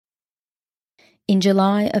In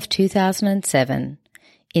July of 2007,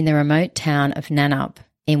 in the remote town of Nannup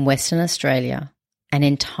in Western Australia, an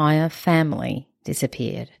entire family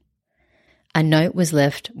disappeared. A note was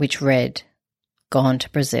left which read, "Gone to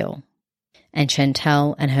Brazil," and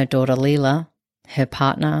Chantelle and her daughter Leela, her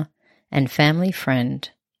partner and family friend,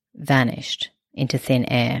 vanished into thin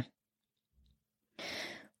air.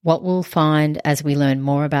 What we'll find as we learn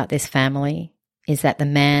more about this family is that the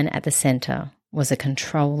man at the centre was a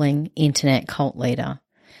controlling internet cult leader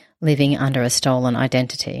living under a stolen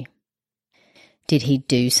identity. Did he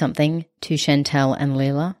do something to Chantelle and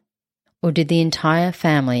Leela? Or did the entire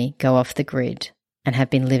family go off the grid and have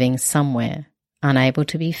been living somewhere unable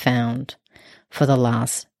to be found for the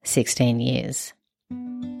last 16 years?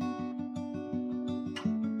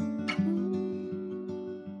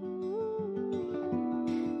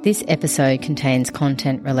 This episode contains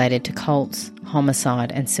content related to cults,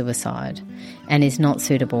 homicide and suicide, and is not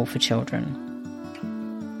suitable for children.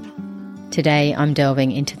 Today I'm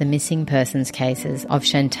delving into the missing persons cases of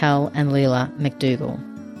Chantelle and Leela McDougall,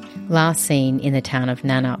 last seen in the town of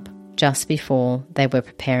Nannup just before they were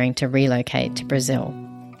preparing to relocate to Brazil.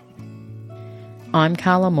 I'm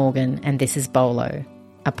Carla Morgan and this is Bolo,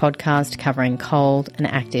 a podcast covering cold and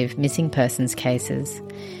active missing persons cases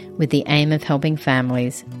with the aim of helping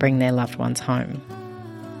families bring their loved ones home.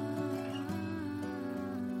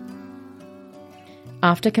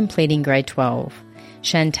 After completing grade 12,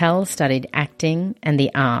 Chantelle studied acting and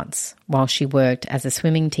the arts while she worked as a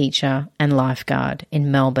swimming teacher and lifeguard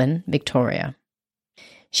in Melbourne, Victoria.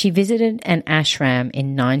 She visited an ashram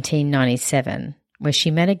in 1997 where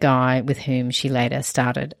she met a guy with whom she later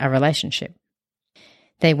started a relationship.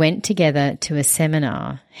 They went together to a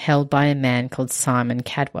seminar held by a man called Simon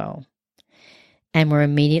Cadwell and were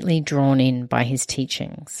immediately drawn in by his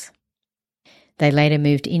teachings. They later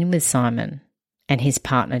moved in with Simon and his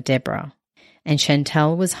partner Deborah, and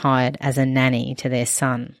Chantelle was hired as a nanny to their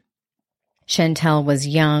son. Chantelle was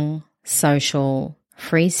young, social,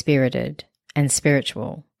 free-spirited and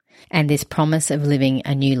spiritual, and this promise of living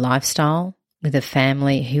a new lifestyle with a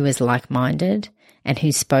family who was like-minded and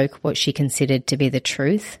who spoke what she considered to be the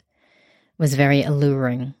truth was very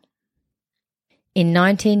alluring. In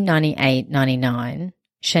 1998-99,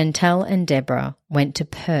 Chantelle and Deborah went to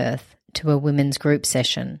Perth to a women's group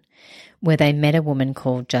session where they met a woman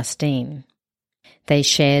called Justine. They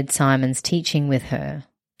shared Simon's teaching with her,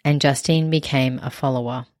 and Justine became a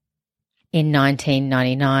follower. In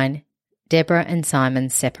 1999, Deborah and Simon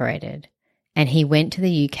separated, and he went to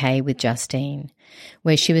the UK with Justine,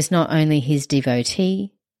 where she was not only his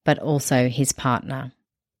devotee, but also his partner.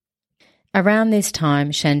 Around this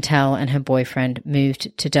time, Chantelle and her boyfriend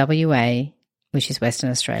moved to WA, which is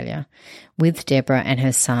Western Australia, with Deborah and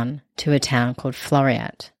her son to a town called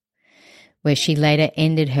Floreat, where she later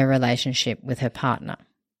ended her relationship with her partner.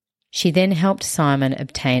 She then helped Simon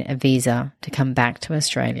obtain a visa to come back to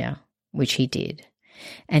Australia, which he did,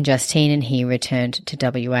 and Justine and he returned to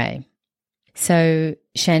WA. So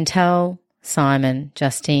Chantelle, Simon,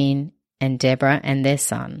 Justine, and Deborah and their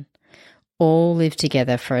son all lived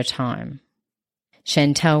together for a time.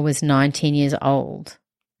 Chantelle was 19 years old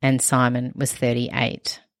and Simon was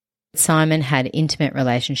 38. Simon had intimate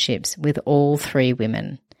relationships with all three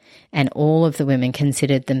women, and all of the women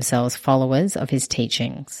considered themselves followers of his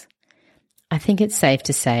teachings. I think it's safe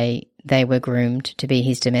to say they were groomed to be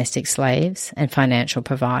his domestic slaves and financial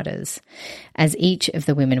providers, as each of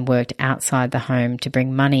the women worked outside the home to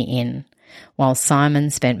bring money in, while Simon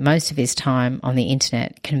spent most of his time on the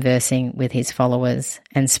internet conversing with his followers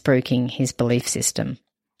and spruiking his belief system.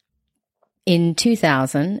 In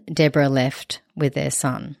 2000, Deborah left with their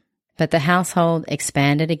son, but the household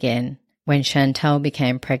expanded again when Chantelle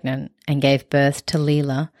became pregnant and gave birth to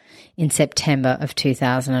Leela in September of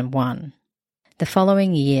 2001. The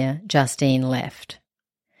following year, Justine left.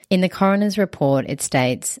 In the coroner's report, it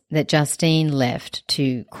states that Justine left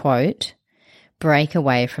to, quote, break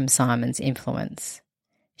away from Simon's influence.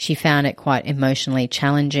 She found it quite emotionally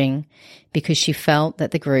challenging because she felt that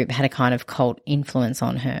the group had a kind of cult influence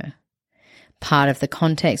on her. Part of the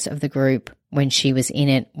context of the group when she was in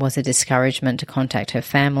it was a discouragement to contact her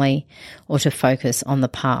family or to focus on the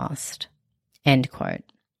past, end quote.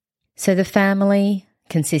 So the family,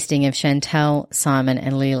 consisting of Chantelle, Simon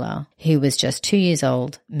and Leela, who was just 2 years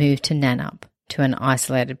old, moved to Nannup, to an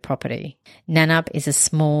isolated property. Nannup is a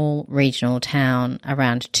small regional town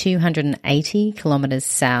around 280 kilometres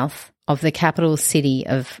south of the capital city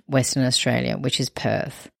of Western Australia, which is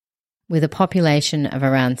Perth. With a population of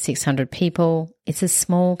around 600 people, it's a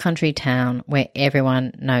small country town where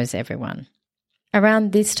everyone knows everyone.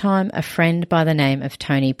 Around this time, a friend by the name of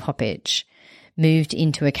Tony Poppich moved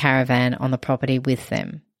into a caravan on the property with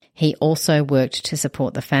them. He also worked to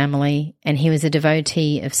support the family, and he was a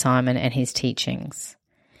devotee of Simon and his teachings.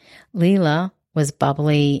 Leela was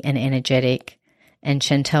bubbly and energetic, and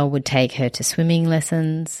Chantelle would take her to swimming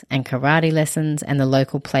lessons and karate lessons and the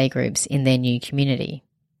local playgroups in their new community.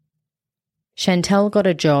 Chantelle got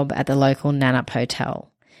a job at the local Nannup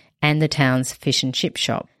Hotel and the town's fish and chip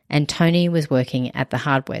shop, and Tony was working at the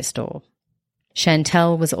hardware store.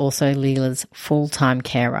 Chantelle was also Leela's full-time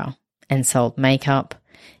carer and sold makeup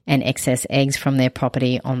and excess eggs from their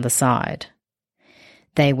property on the side.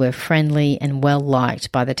 They were friendly and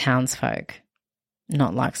well-liked by the townsfolk,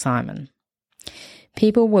 not like Simon.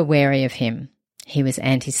 People were wary of him. He was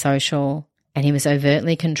antisocial, and he was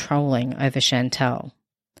overtly controlling over Chantelle.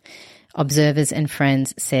 Observers and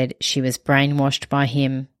friends said she was brainwashed by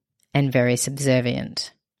him and very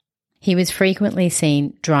subservient. He was frequently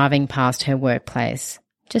seen driving past her workplace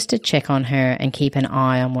just to check on her and keep an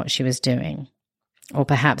eye on what she was doing, or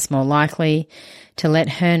perhaps more likely, to let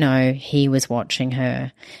her know he was watching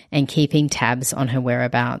her and keeping tabs on her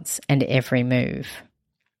whereabouts and every move.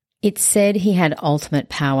 It's said he had ultimate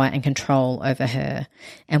power and control over her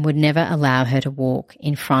and would never allow her to walk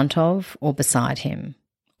in front of or beside him,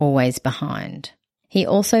 always behind. He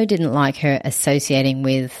also didn't like her associating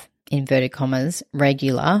with, inverted commas,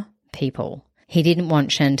 regular people. He didn't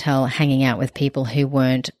want Chantelle hanging out with people who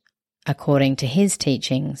weren't, according to his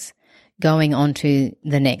teachings, going on to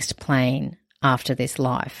the next plane after this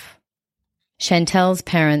life. Chantelle's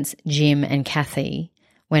parents, Jim and Kathy,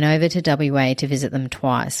 went over to WA to visit them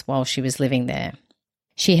twice while she was living there.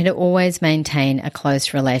 She had always maintained a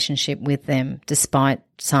close relationship with them despite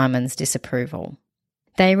Simon's disapproval.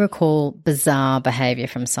 They recall bizarre behaviour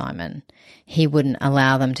from Simon. He wouldn't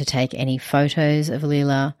allow them to take any photos of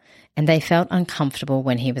Leela, and they felt uncomfortable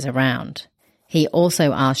when he was around. He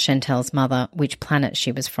also asked Chantelle's mother which planet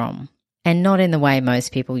she was from, and not in the way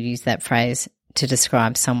most people use that phrase to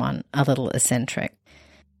describe someone a little eccentric.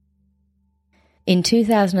 In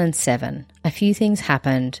 2007, a few things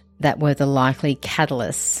happened that were the likely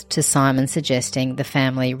catalysts to Simon suggesting the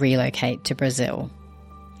family relocate to Brazil.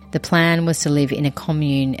 The plan was to live in a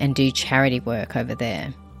commune and do charity work over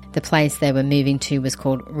there. The place they were moving to was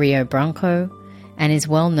called Rio Branco and is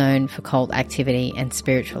well known for cult activity and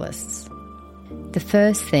spiritualists. The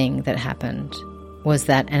first thing that happened was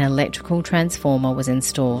that an electrical transformer was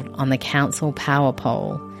installed on the council power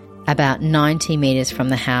pole about 90 metres from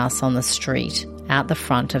the house on the street out the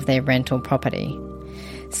front of their rental property.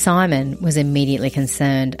 Simon was immediately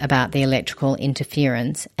concerned about the electrical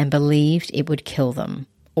interference and believed it would kill them,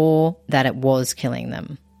 or that it was killing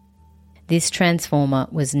them. This transformer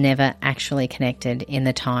was never actually connected in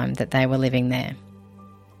the time that they were living there.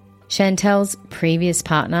 Chantelle's previous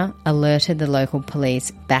partner alerted the local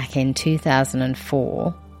police back in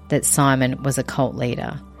 2004 that Simon was a cult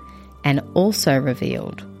leader, and also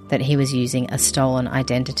revealed that he was using a stolen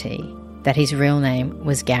identity, that his real name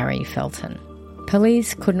was Gary Felton.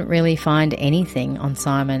 Police couldn't really find anything on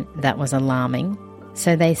Simon that was alarming,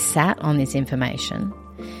 so they sat on this information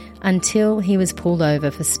until he was pulled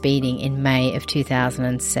over for speeding in May of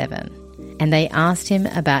 2007, and they asked him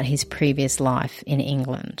about his previous life in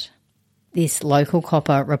England. This local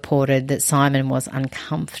copper reported that Simon was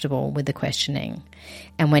uncomfortable with the questioning,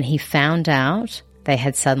 and when he found out they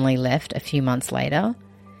had suddenly left a few months later,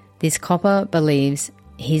 this copper believes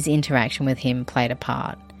his interaction with him played a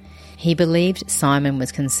part. He believed Simon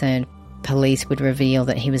was concerned police would reveal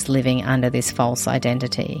that he was living under this false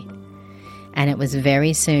identity. And it was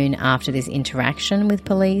very soon after this interaction with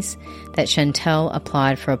police that Chantelle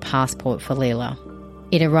applied for a passport for Leela.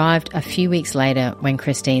 It arrived a few weeks later when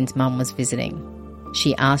Christine's mum was visiting.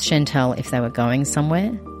 She asked Chantelle if they were going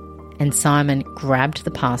somewhere, and Simon grabbed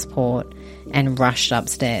the passport and rushed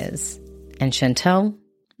upstairs, and Chantelle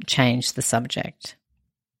changed the subject.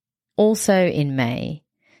 Also in May,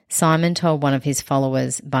 Simon told one of his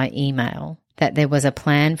followers by email that there was a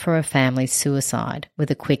plan for a family suicide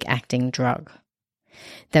with a quick-acting drug.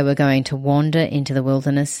 They were going to wander into the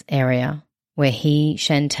wilderness area where he,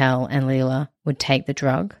 Chantelle and Leela would take the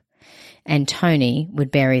drug, and Tony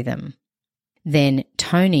would bury them. Then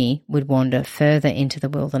Tony would wander further into the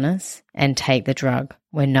wilderness and take the drug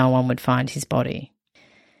where no one would find his body.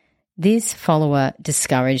 This follower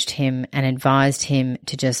discouraged him and advised him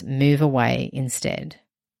to just move away instead.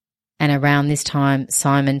 And around this time,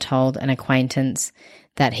 Simon told an acquaintance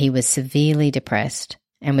that he was severely depressed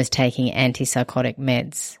and was taking antipsychotic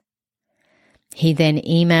meds. He then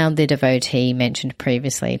emailed the devotee mentioned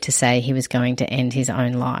previously to say he was going to end his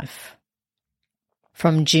own life.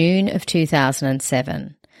 From June of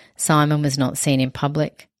 2007, Simon was not seen in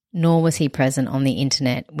public nor was he present on the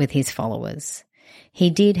internet with his followers. He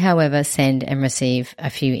did, however, send and receive a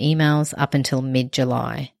few emails up until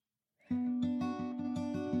mid-July.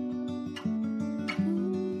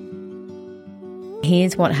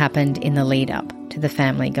 Here's what happened in the lead-up to the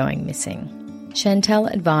family going missing. Chantelle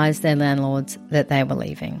advised their landlords that they were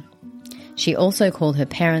leaving. She also called her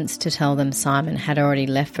parents to tell them Simon had already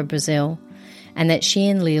left for Brazil and that she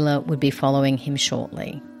and Leela would be following him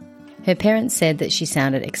shortly. Her parents said that she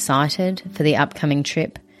sounded excited for the upcoming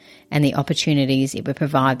trip and the opportunities it would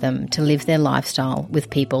provide them to live their lifestyle with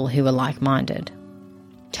people who were like-minded.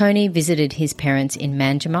 Tony visited his parents in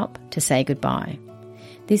Manjimup to say goodbye.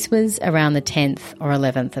 This was around the 10th or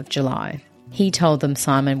 11th of July. He told them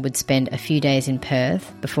Simon would spend a few days in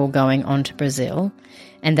Perth before going on to Brazil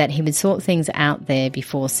and that he would sort things out there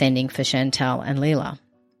before sending for Chantelle and Leela.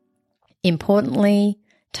 Importantly,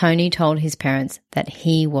 Tony told his parents that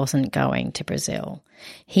he wasn't going to Brazil.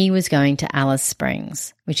 He was going to Alice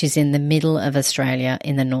Springs, which is in the middle of Australia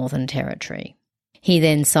in the Northern Territory. He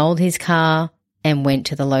then sold his car and went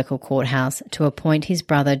to the local courthouse to appoint his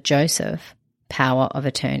brother Joseph power of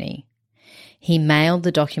attorney. He mailed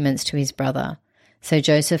the documents to his brother, so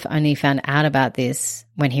Joseph only found out about this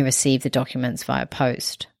when he received the documents via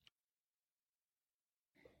post.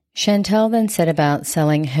 Chantelle then set about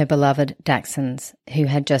selling her beloved Dachshunds, who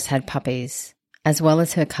had just had puppies, as well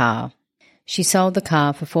as her car. She sold the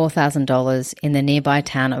car for $4,000 in the nearby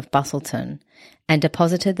town of Bustleton and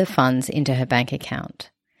deposited the funds into her bank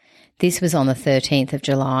account. This was on the 13th of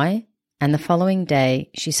July, and the following day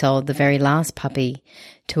she sold the very last puppy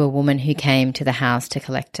to a woman who came to the house to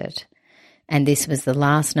collect it, and this was the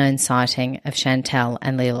last known sighting of Chantelle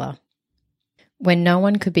and Leela. When no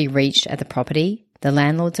one could be reached at the property, the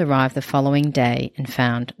landlords arrived the following day and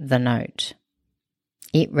found the note.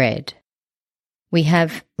 It read, "We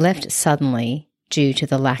have left suddenly due to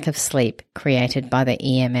the lack of sleep created by the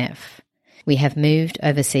EMF. We have moved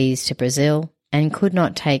overseas to Brazil and could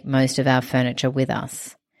not take most of our furniture with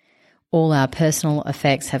us. All our personal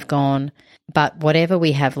effects have gone, but whatever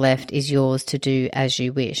we have left is yours to do as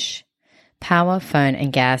you wish. Power, phone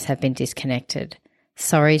and gas have been disconnected.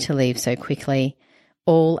 Sorry to leave so quickly.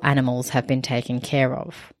 All animals have been taken care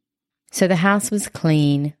of." So the house was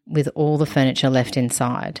clean with all the furniture left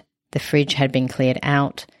inside. The fridge had been cleared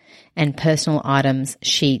out and personal items,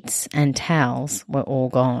 sheets and towels were all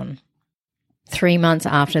gone. 3 months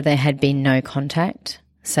after there had been no contact,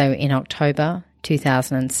 so in October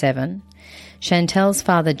 2007, Chantelle's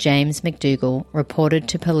father James McDougall reported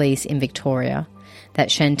to police in Victoria that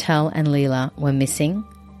Chantelle and Leela were missing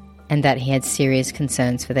and that he had serious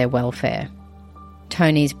concerns for their welfare.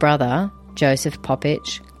 Tony's brother, Joseph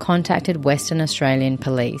Poppich, contacted Western Australian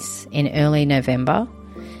police in early November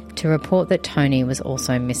to report that Tony was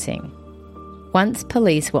also missing. Once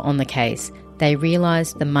police were on the case, they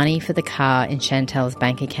realised the money for the car in Chantelle's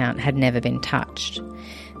bank account had never been touched.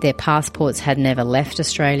 Their passports had never left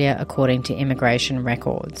Australia according to immigration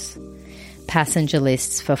records. Passenger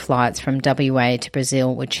lists for flights from WA to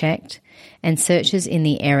Brazil were checked and searches in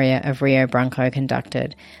the area of Rio Branco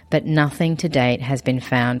conducted, but nothing to date has been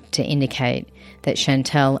found to indicate that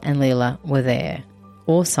Chantelle and Leela were there,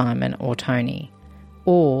 or Simon or Tony,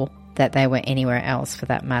 or that they were anywhere else for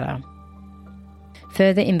that matter.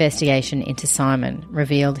 Further investigation into Simon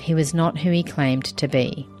revealed he was not who he claimed to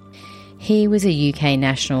be. He was a UK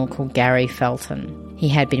national called Gary Felton. He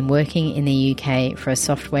had been working in the UK for a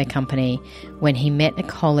software company when he met a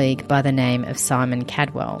colleague by the name of Simon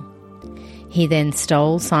Cadwell. He then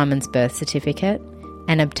stole Simon's birth certificate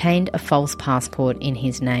and obtained a false passport in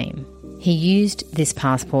his name. He used this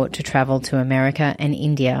passport to travel to America and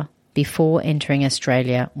India before entering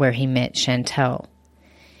Australia, where he met Chantelle.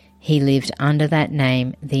 He lived under that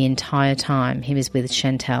name the entire time he was with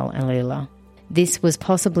Chantelle and Leela. This was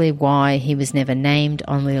possibly why he was never named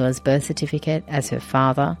on Leela's birth certificate as her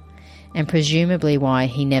father, and presumably why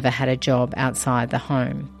he never had a job outside the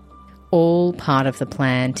home. All part of the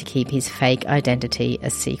plan to keep his fake identity a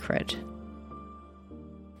secret.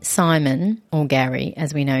 Simon, or Gary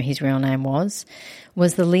as we know his real name was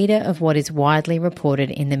the leader of what is widely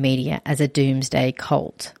reported in the media as a doomsday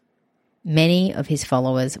cult. Many of his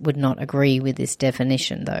followers would not agree with this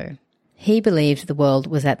definition though. He believed the world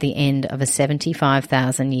was at the end of a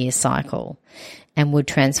 75,000-year cycle and would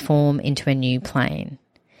transform into a new plane.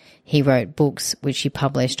 He wrote books which he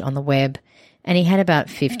published on the web, and he had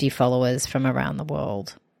about 50 followers from around the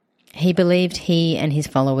world. He believed he and his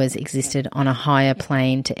followers existed on a higher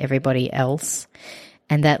plane to everybody else,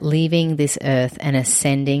 and that leaving this earth and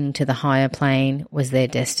ascending to the higher plane was their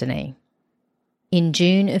destiny. In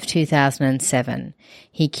June of 2007,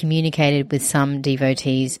 he communicated with some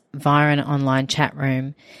devotees via an online chat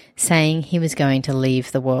room saying he was going to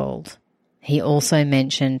leave the world. He also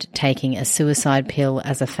mentioned taking a suicide pill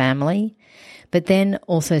as a family, but then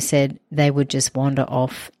also said they would just wander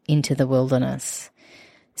off into the wilderness.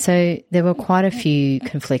 So there were quite a few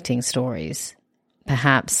conflicting stories,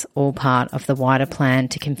 perhaps all part of the wider plan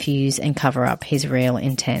to confuse and cover up his real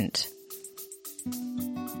intent.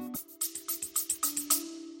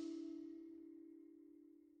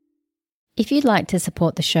 If you'd like to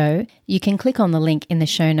support the show, you can click on the link in the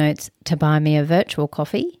show notes to buy me a virtual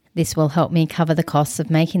coffee. This will help me cover the costs of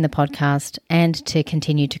making the podcast and to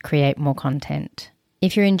continue to create more content.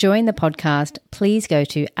 If you're enjoying the podcast, please go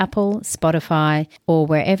to Apple, Spotify, or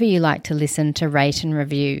wherever you like to listen to rate and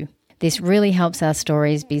review. This really helps our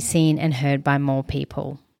stories be seen and heard by more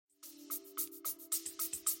people.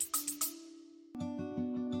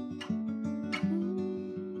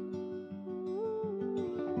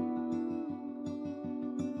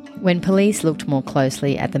 When police looked more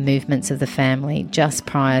closely at the movements of the family just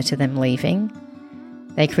prior to them leaving,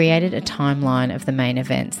 they created a timeline of the main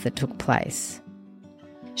events that took place.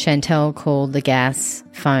 Chantelle called the gas,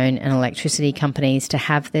 phone and electricity companies to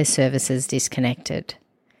have their services disconnected.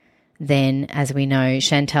 Then, as we know,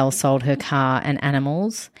 Chantelle sold her car and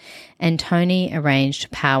animals, and Tony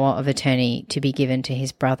arranged power of attorney to be given to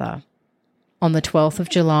his brother. On the 12th of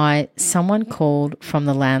July, someone called from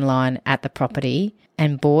the landline at the property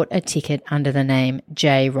and bought a ticket under the name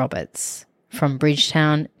J. Roberts from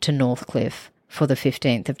Bridgetown to Northcliffe for the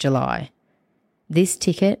 15th of July. This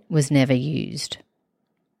ticket was never used.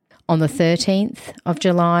 On the 13th of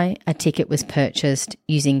July, a ticket was purchased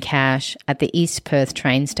using cash at the East Perth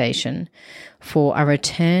train station for a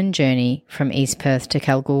return journey from East Perth to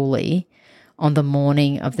Kalgoorlie on the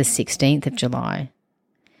morning of the 16th of July.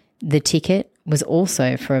 The ticket was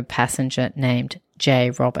also for a passenger named J.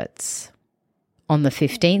 Roberts. On the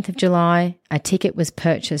 15th of July, a ticket was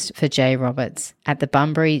purchased for J. Roberts at the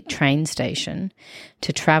Bunbury train station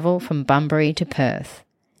to travel from Bunbury to Perth,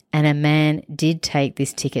 and a man did take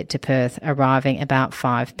this ticket to Perth, arriving about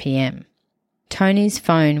 5 p.m. Tony's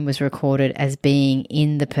phone was recorded as being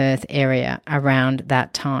in the Perth area around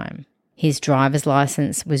that time. His driver's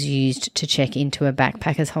license was used to check into a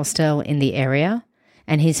backpackers hostel in the area,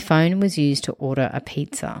 and his phone was used to order a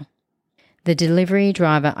pizza. The delivery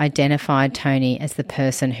driver identified Tony as the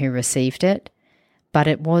person who received it, but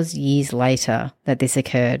it was years later that this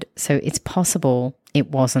occurred, so it's possible it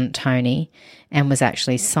wasn't Tony and was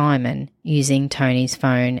actually Simon using Tony's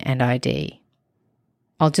phone and ID.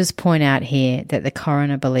 I'll just point out here that the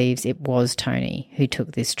coroner believes it was Tony who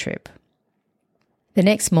took this trip. The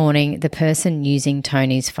next morning, the person using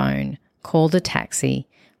Tony's phone called a taxi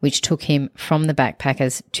which took him from the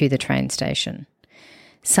backpackers to the train station.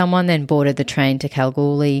 Someone then boarded the train to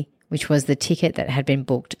Kalgoorlie, which was the ticket that had been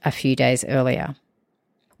booked a few days earlier.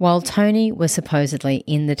 While Tony was supposedly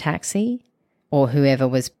in the taxi, or whoever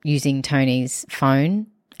was using Tony's phone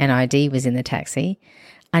and ID was in the taxi,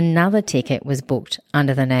 another ticket was booked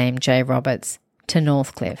under the name J. Roberts to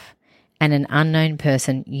Northcliffe, and an unknown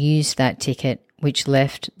person used that ticket, which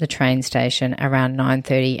left the train station around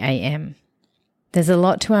 9:30 a.m. There's a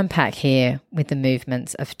lot to unpack here with the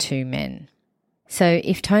movements of two men. So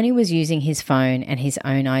if Tony was using his phone and his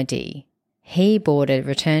own ID, he bought a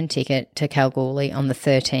return ticket to Kalgoorlie on the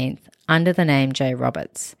 13th under the name J.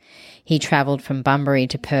 Roberts. He travelled from Bunbury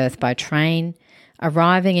to Perth by train,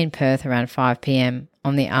 arriving in Perth around 5 p.m.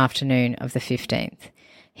 on the afternoon of the 15th.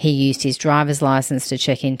 He used his driver's license to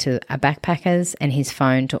check into a backpackers and his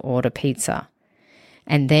phone to order pizza.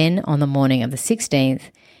 And then on the morning of the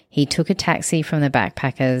 16th, he took a taxi from the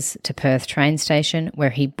backpackers to Perth train station, where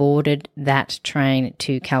he boarded that train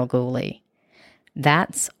to Kalgoorlie.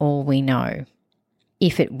 That's all we know.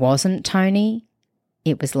 If it wasn't Tony,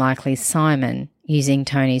 it was likely Simon using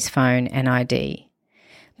Tony's phone and ID.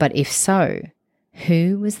 But if so,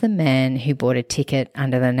 who was the man who bought a ticket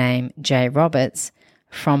under the name J. Roberts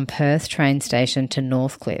from Perth train station to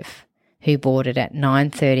Northcliffe, who boarded at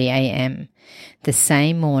 9:30 a.m, the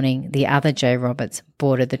same morning the other J. Roberts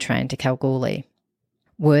boarded the train to Kalgoorlie?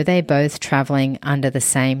 Were they both travelling under the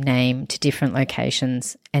same name to different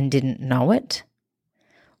locations and didn't know it?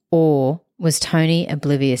 Or was Tony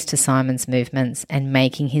oblivious to Simon's movements and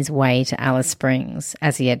making his way to Alice Springs,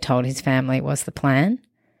 as he had told his family was the plan?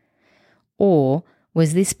 Or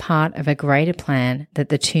was this part of a greater plan that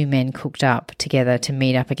the two men cooked up together to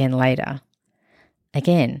meet up again later?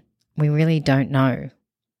 Again, we really don't know.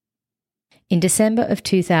 In December of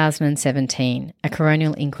 2017, a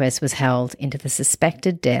coronial inquest was held into the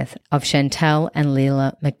suspected death of Chantelle and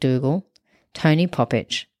Leela McDougall, Tony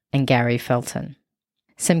Poppich, and Gary Felton.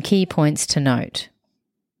 Some key points to note.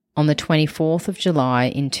 On the 24th of July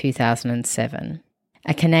in 2007,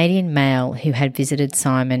 a Canadian male who had visited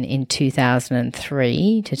Simon in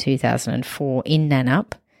 2003 to 2004 in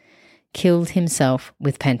Nannup killed himself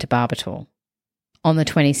with pentobarbital. On the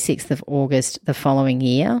 26th of August the following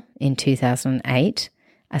year, in 2008,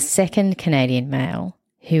 a second Canadian male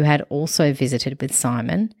who had also visited with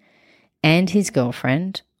Simon and his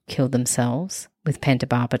girlfriend killed themselves with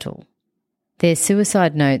pentobarbital. Their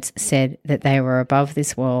suicide notes said that they were above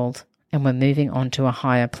this world and were moving on to a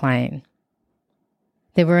higher plane.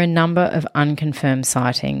 There were a number of unconfirmed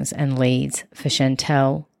sightings and leads for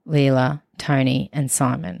Chantelle, Leela, Tony and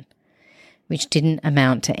Simon, which didn't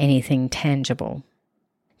amount to anything tangible.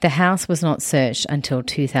 The house was not searched until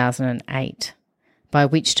 2008, by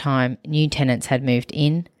which time new tenants had moved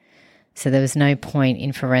in, so there was no point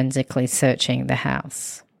in forensically searching the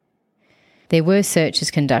house. There were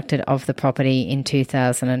searches conducted of the property in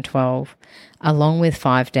 2012, along with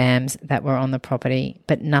 5 dams that were on the property,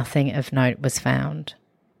 but nothing of note was found.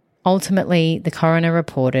 Ultimately, the coroner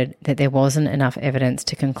reported that there wasn't enough evidence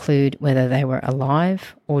to conclude whether they were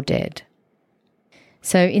alive or dead.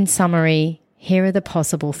 So, in summary, here are the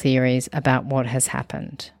possible theories about what has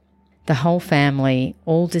happened. The whole family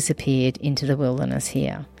all disappeared into the wilderness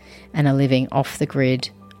here and are living off the grid,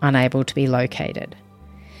 unable to be located.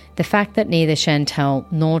 The fact that neither Chantelle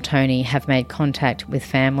nor Tony have made contact with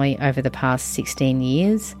family over the past 16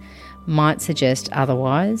 years might suggest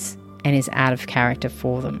otherwise and is out of character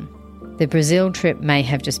for them. The Brazil trip may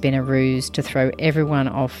have just been a ruse to throw everyone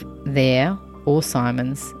off their, or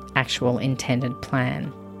Simon's, actual intended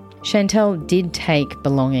plan. Chantelle did take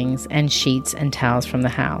belongings and sheets and towels from the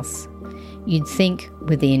house. You'd think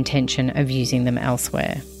with the intention of using them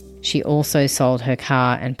elsewhere. She also sold her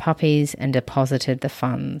car and puppies and deposited the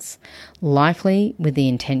funds, likely with the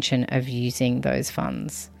intention of using those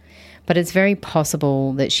funds. But it's very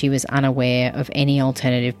possible that she was unaware of any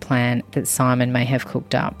alternative plan that Simon may have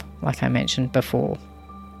cooked up, like I mentioned before.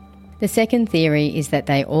 The second theory is that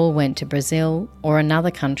they all went to Brazil or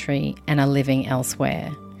another country and are living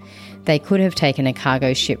elsewhere. They could have taken a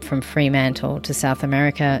cargo ship from Fremantle to South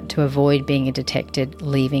America to avoid being detected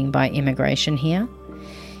leaving by immigration here.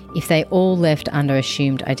 If they all left under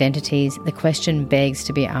assumed identities, the question begs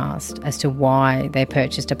to be asked as to why they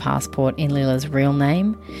purchased a passport in Leela's real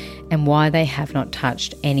name and why they have not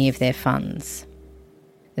touched any of their funds.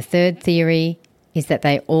 The third theory is that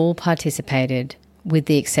they all participated, with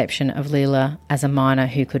the exception of Leela as a minor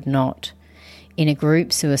who could not, in a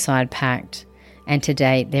group suicide pact, and to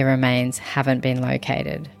date their remains haven't been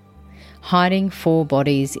located. Hiding 4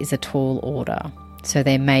 bodies is a tall order, so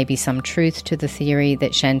there may be some truth to the theory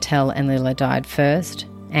that Chantelle and Leela died first,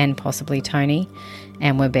 and possibly Tony,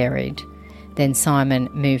 and were buried. Then Simon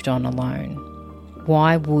moved on alone.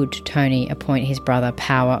 Why would Tony appoint his brother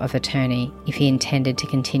power of attorney if he intended to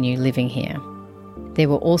continue living here? There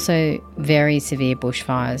were also very severe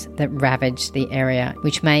bushfires that ravaged the area,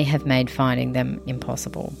 which may have made finding them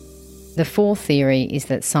impossible. The fourth theory is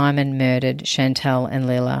that Simon murdered Chantelle and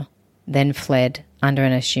Leela, then fled under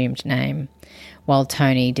an assumed name, while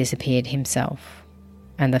Tony disappeared himself.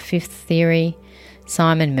 And the fifth theory,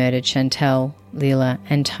 Simon murdered Chantelle, Leela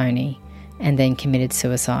and Tony, and then committed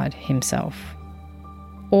suicide himself.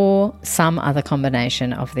 Or some other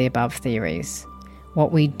combination of the above theories.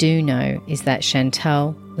 What we do know is that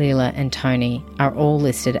Chantelle, Leela and Tony are all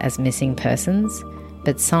listed as missing persons,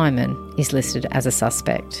 but Simon is listed as a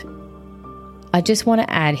suspect. I just want to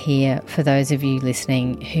add here, for those of you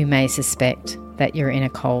listening who may suspect that you're in a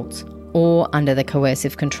cult or under the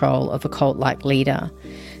coercive control of a cult-like leader,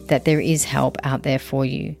 that there is help out there for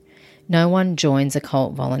you. No one joins a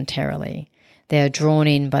cult voluntarily. They are drawn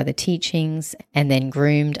in by the teachings and then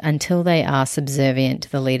groomed until they are subservient to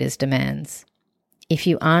the leader's demands. If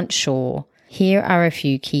you aren't sure, here are a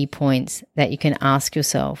few key points that you can ask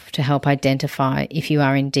yourself to help identify if you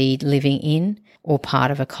are indeed living in or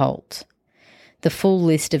part of a cult. The full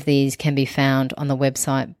list of these can be found on the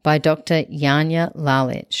website by Dr. Janja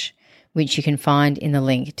Lalich, which you can find in the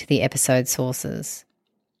link to the episode sources.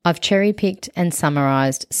 I've cherry-picked and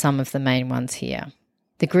summarised some of the main ones here.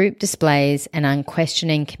 The group displays an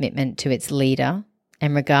unquestioning commitment to its leader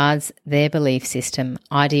and regards their belief system,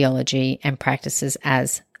 ideology and practices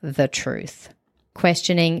as the truth.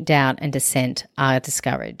 Questioning, doubt and dissent are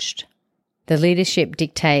discouraged. The leadership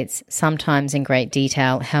dictates, sometimes in great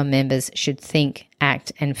detail, how members should think,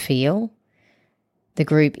 act and feel. The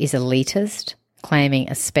group is elitist, claiming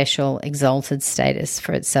a special, exalted status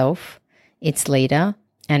for itself, its leader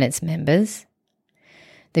and its members.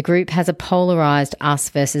 The group has a polarised us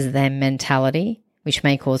versus them mentality, which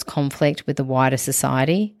may cause conflict with the wider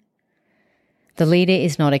society. The leader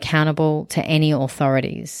is not accountable to any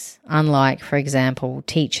authorities, unlike, for example,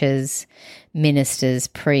 teachers, ministers,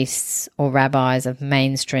 priests, or rabbis of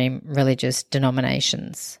mainstream religious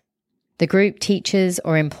denominations. The group teaches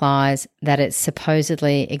or implies that its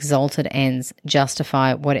supposedly exalted ends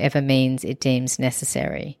justify whatever means it deems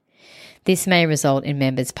necessary. This may result in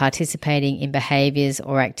members participating in behaviours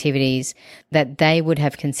or activities that they would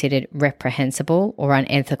have considered reprehensible or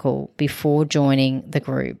unethical before joining the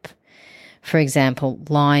group. For example,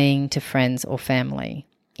 lying to friends or family.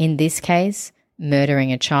 In this case,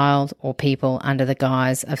 murdering a child or people under the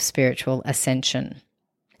guise of spiritual ascension.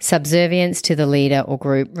 Subservience to the leader or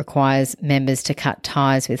group requires members to cut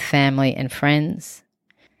ties with family and friends.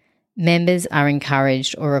 Members are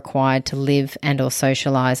encouraged or required to live and or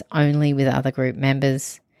socialise only with other group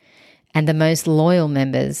members. And the most loyal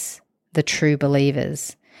members, the true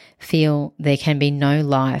believers, feel there can be no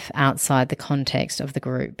life outside the context of the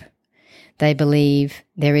group. They believe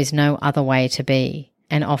there is no other way to be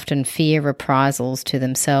and often fear reprisals to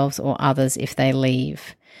themselves or others if they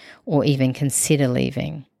leave or even consider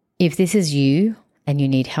leaving. If this is you and you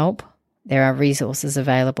need help, there are resources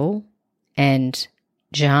available, and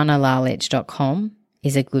janalalich.com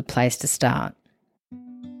is a good place to start.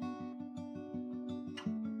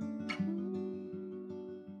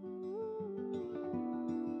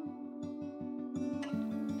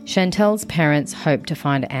 Chantelle's parents hope to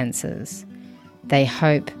find answers. They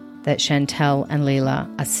hope that Chantelle and Leela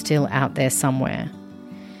are still out there somewhere.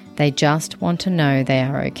 They just want to know they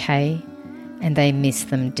are okay, and they miss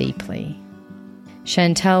them deeply.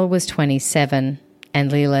 Chantelle was 27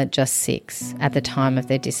 and Leela just 6 at the time of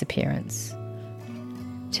their disappearance.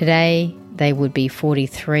 Today, they would be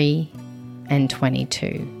 43 and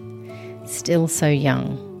 22, still so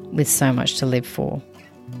young with so much to live for.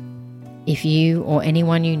 If you or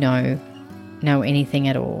anyone you know anything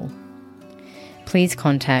at all, please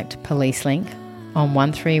contact PoliceLink on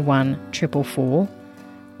 131 444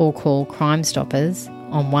 or call Crime Stoppers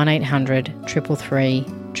on 1800 333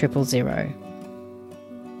 000.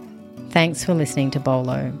 Thanks for listening to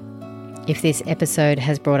Bolo. If this episode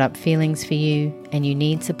has brought up feelings for you and you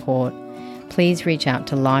need support, please reach out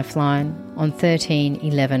to Lifeline on 13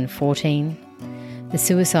 11 14, the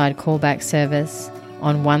Suicide Callback Service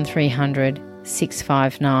on 1300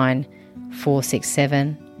 659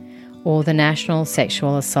 467, or the National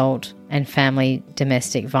Sexual Assault and Family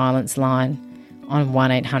Domestic Violence Line on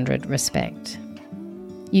 1800-RESPECT.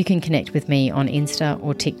 You can connect with me on Insta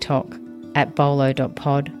or TikTok at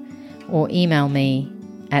bolo.pod, or email me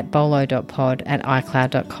at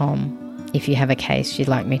bolo.pod@icloud.com if you have a case you'd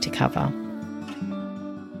like me to cover.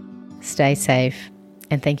 Stay safe,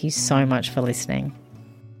 and thank you so much for listening.